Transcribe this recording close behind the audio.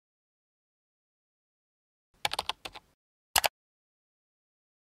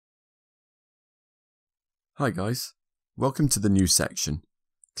Hi guys, welcome to the new section,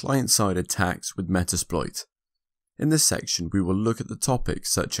 Client-Side Attacks with Metasploit. In this section we will look at the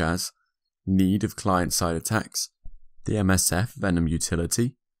topics such as need of client-side attacks, the MSF Venom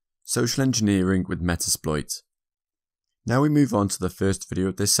utility, social engineering with Metasploit. Now we move on to the first video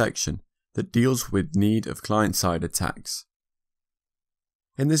of this section that deals with need of client-side attacks.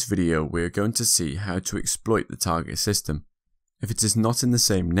 In this video we are going to see how to exploit the target system if it is not in the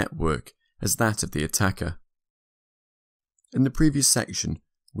same network as that of the attacker. In the previous section,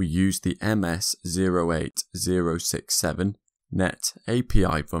 we used the MS08067 net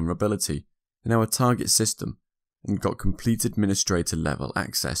API vulnerability in our target system and got complete administrator level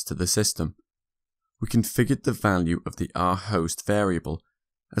access to the system. We configured the value of the rhost variable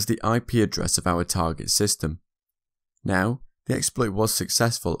as the IP address of our target system. Now, the exploit was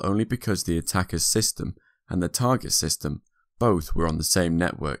successful only because the attacker's system and the target system both were on the same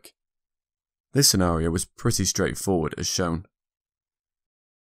network. This scenario was pretty straightforward as shown.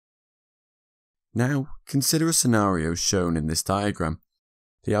 Now, consider a scenario shown in this diagram.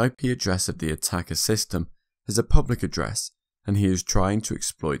 The IP address of the attacker system is a public address and he is trying to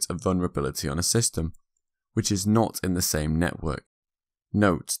exploit a vulnerability on a system, which is not in the same network.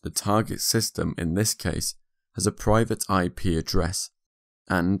 Note, the target system in this case has a private IP address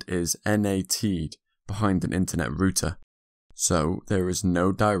and is NAT'd behind an internet router. So there is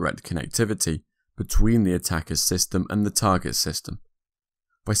no direct connectivity between the attacker's system and the target system.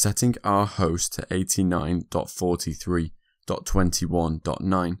 By setting rhost to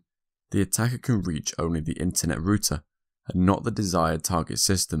 89.43.21.9, the attacker can reach only the internet router and not the desired target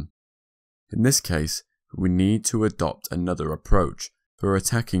system. In this case, we need to adopt another approach for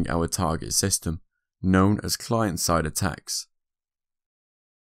attacking our target system, known as client-side attacks.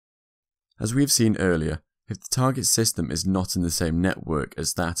 As we have seen earlier, if the target system is not in the same network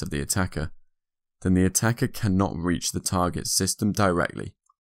as that of the attacker, then the attacker cannot reach the target system directly.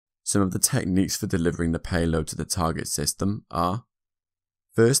 Some of the techniques for delivering the payload to the target system are: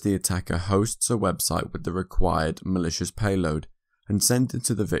 first, the attacker hosts a website with the required malicious payload and sends it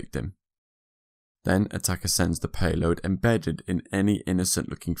to the victim. Then, attacker sends the payload embedded in any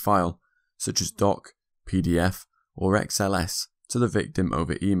innocent-looking file, such as doc, PDF, or XLS, to the victim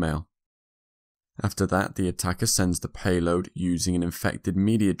over email. After that, the attacker sends the payload using an infected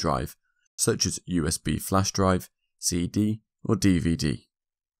media drive, such as USB flash drive, CD, or DVD.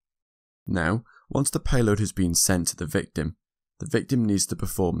 Now, once the payload has been sent to the victim needs to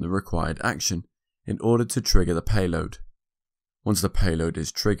perform the required action in order to trigger the payload. Once the payload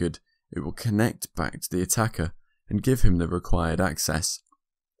is triggered, it will connect back to the attacker and give him the required access.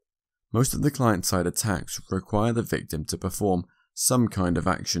 Most of the client-side attacks require the victim to perform some kind of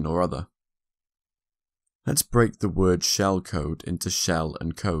action or other. Let's break the word shellcode into shell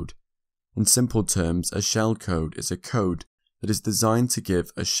and code. In simple terms, a shellcode is a code that is designed to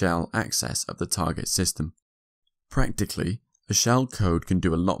give a shell access of the target system. Practically, a shellcode can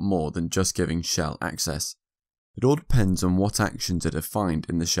do a lot more than just giving shell access. It all depends on what actions are defined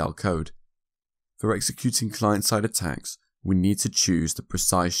in the shellcode. For executing client-side attacks, we need to choose the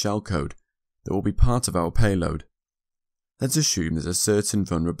precise shellcode that will be part of our payload. Let's assume there's a certain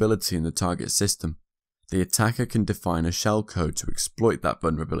vulnerability in the target system. The attacker can define a shellcode to exploit that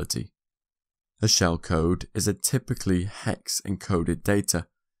vulnerability. A shellcode is a typically hex encoded data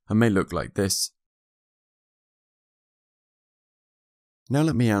and may look like this. Now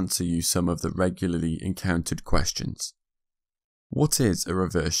let me answer you some of the regularly encountered questions. What is a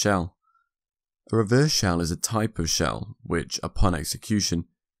reverse shell? A reverse shell is a type of shell which, upon execution,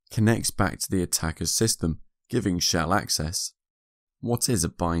 connects back to the attacker's system, giving shell access. What is a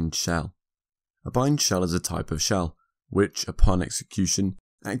bind shell? A bind shell is a type of shell which, upon execution,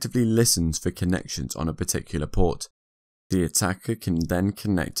 actively listens for connections on a particular port. The attacker can then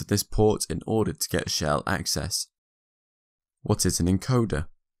connect to this port in order to get shell access. What is an encoder?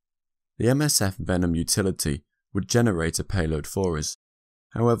 The MSF Venom utility would generate a payload for us.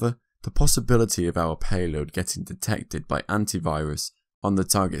 However, the possibility of our payload getting detected by antivirus on the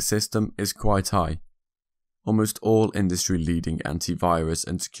target system is quite high. Almost all industry-leading antivirus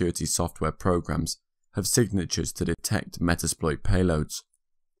and security software programs have signatures to detect Metasploit payloads.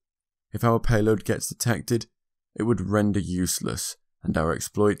 If our payload gets detected, it would render useless and our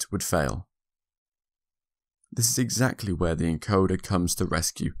exploit would fail. This is exactly where the encoder comes to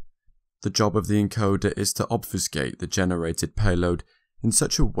rescue. The job of the encoder is to obfuscate the generated payload in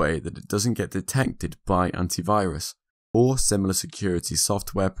such a way that it doesn't get detected by antivirus or similar security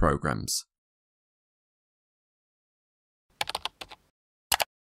software programs.